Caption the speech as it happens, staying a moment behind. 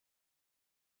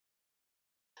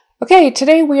Okay,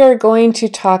 today we are going to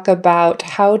talk about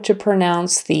how to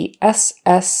pronounce the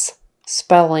SS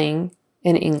spelling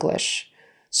in English.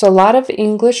 So a lot of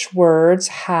English words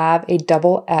have a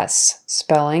double S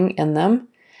spelling in them,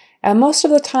 and most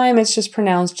of the time it's just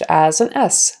pronounced as an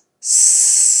S.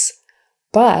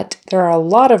 But there are a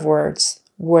lot of words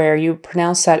where you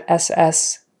pronounce that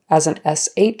SS as an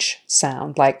SH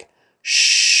sound, like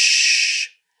shh.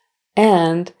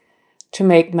 And to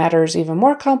make matters even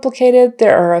more complicated,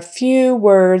 there are a few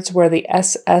words where the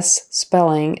SS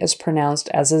spelling is pronounced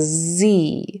as a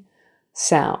Z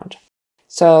sound.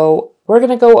 So we're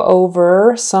going to go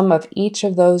over some of each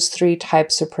of those three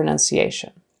types of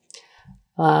pronunciation.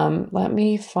 Let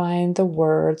me find the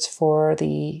words for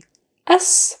the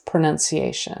S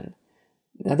pronunciation.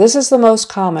 Now, this is the most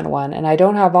common one, and I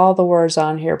don't have all the words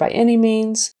on here by any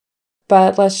means,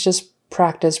 but let's just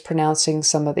practice pronouncing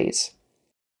some of these.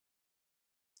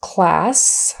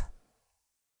 Class,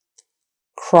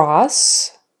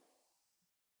 cross,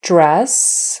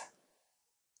 dress,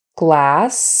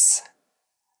 glass,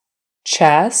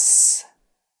 chess,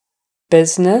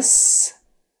 business,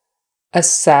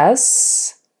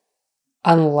 assess,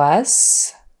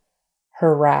 unless,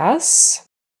 harass.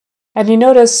 And you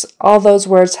notice all those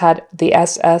words had the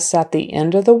SS at the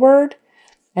end of the word,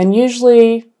 and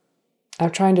usually, I'm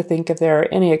trying to think if there are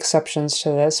any exceptions to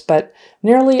this, but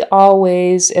nearly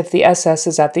always, if the SS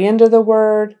is at the end of the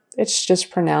word, it's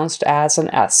just pronounced as an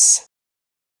S.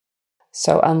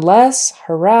 So unless,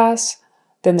 harass,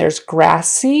 then there's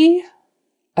grassy,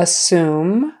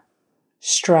 assume,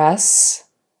 stress,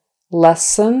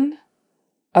 lesson,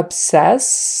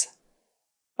 obsess,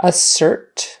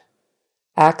 assert,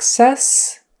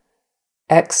 access,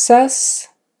 excess,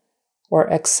 or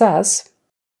excess,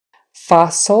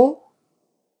 fossil,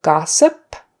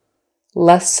 gossip,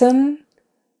 lesson,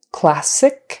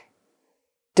 classic,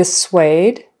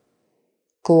 dissuade,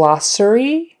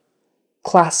 glossary,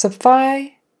 classify,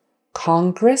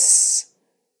 congress,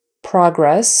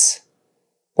 progress,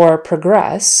 or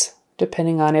progress,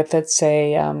 depending on if it's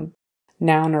a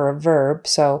noun or a verb.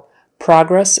 So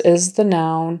progress is the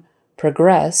noun,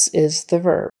 progress is the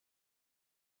verb.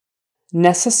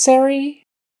 Necessary,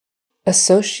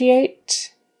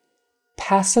 associate,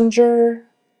 passenger,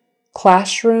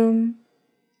 classroom,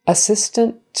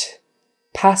 assistant,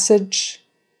 passage,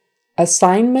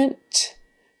 assignment,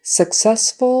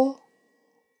 successful,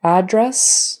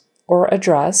 address or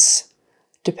address,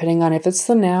 depending on if it's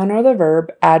the noun or the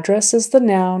verb. Address is the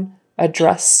noun,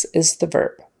 address is the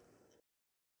verb.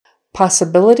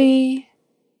 Possibility,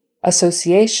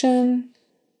 association,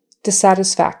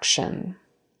 dissatisfaction.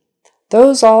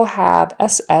 Those all have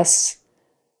SS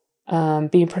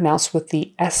being pronounced with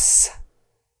the S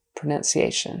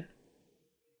pronunciation.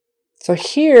 So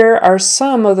here are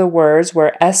some of the words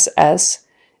where SS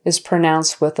is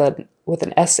pronounced with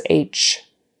an SH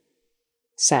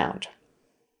sound.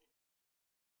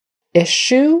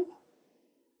 Issue,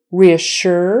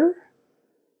 reassure,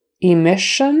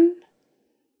 emission,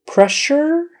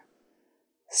 pressure,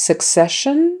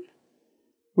 succession,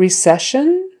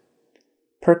 recession,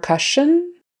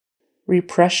 percussion,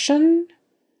 repression,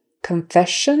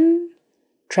 confession,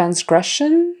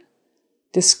 transgression,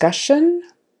 discussion,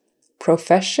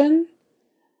 profession,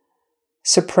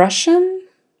 suppression,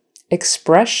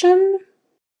 expression,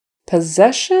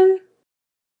 possession.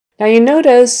 Now you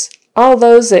notice all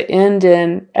those that end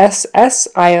in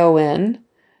SSION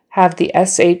have the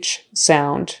SH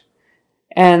sound.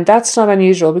 And that's not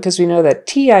unusual because we know that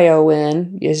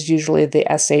TION is usually the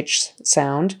SH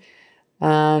sound.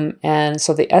 And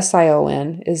so the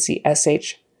SION is the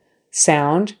SH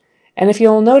sound. And if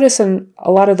you'll notice in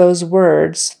a lot of those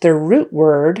words, their root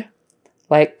word,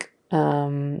 like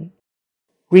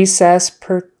recess,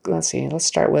 let's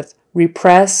start with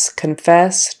repress,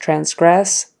 confess,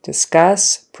 transgress,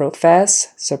 discuss,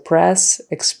 profess, suppress,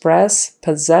 express,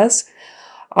 possess.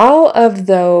 All of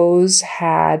those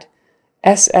had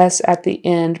SS at the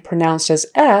end pronounced as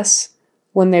S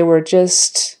when they were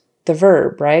just the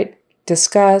verb, right?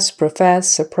 Discuss,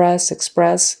 profess, suppress,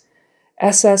 express.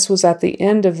 SS was at the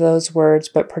end of those words,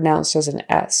 but pronounced as an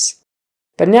S.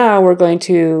 But now we're going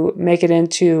to make it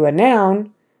into a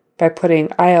noun by putting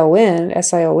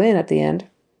SION at the end.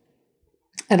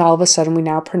 And all of a sudden we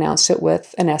now pronounce it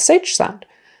with an SH sound.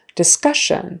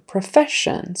 Discussion,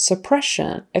 profession,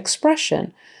 suppression,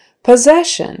 expression,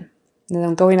 possession. And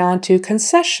then going on to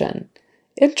concession,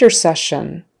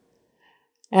 intercession.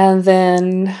 And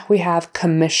then we have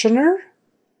commissioner,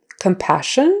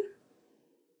 compassion,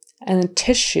 and then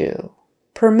tissue,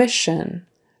 permission,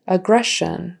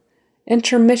 aggression,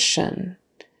 intermission,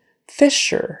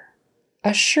 fissure,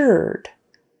 assured,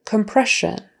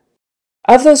 compression,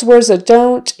 Of those words that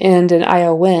don't end in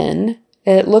ION,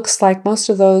 it looks like most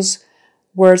of those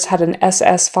words had an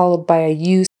SS followed by a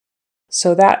U,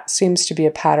 so that seems to be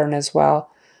a pattern as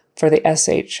well for the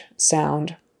SH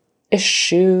sound.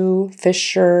 Issue,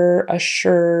 Fisher,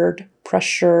 assured,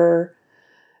 pressure,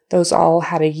 those all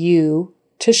had a U.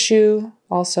 Tissue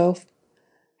also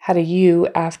had a U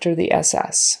after the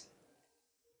SS.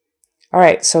 All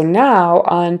right, so now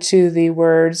on to the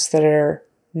words that are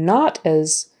not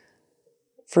as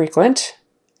frequent,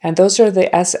 and those are the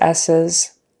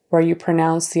SS's where you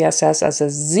pronounce the SS as a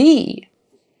Z.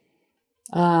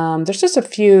 There's just a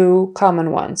few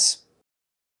common ones.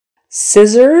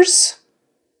 Scissors,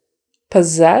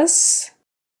 possess,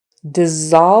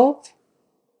 dissolve,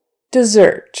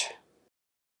 dessert.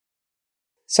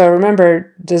 So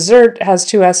remember, dessert has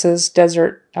two S's,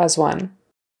 desert has one.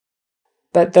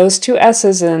 But those two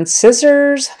S's in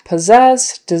scissors,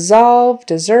 possess, dissolve,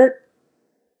 dessert,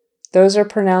 those are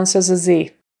pronounced as a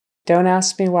Z. Don't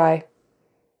ask me why.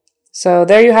 So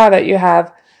there you have it. You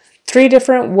have 3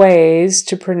 different ways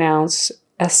to pronounce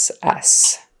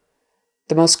SS.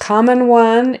 The most common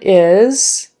one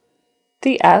is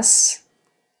the S,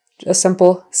 a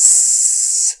simple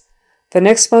S. The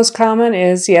next most common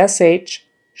is the SH,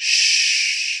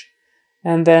 sh.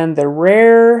 And then the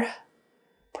rare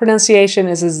pronunciation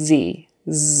is a Z,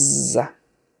 Z.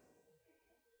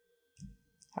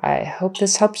 I hope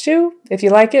this helps you. If you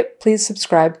like it, please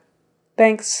subscribe.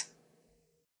 Thanks.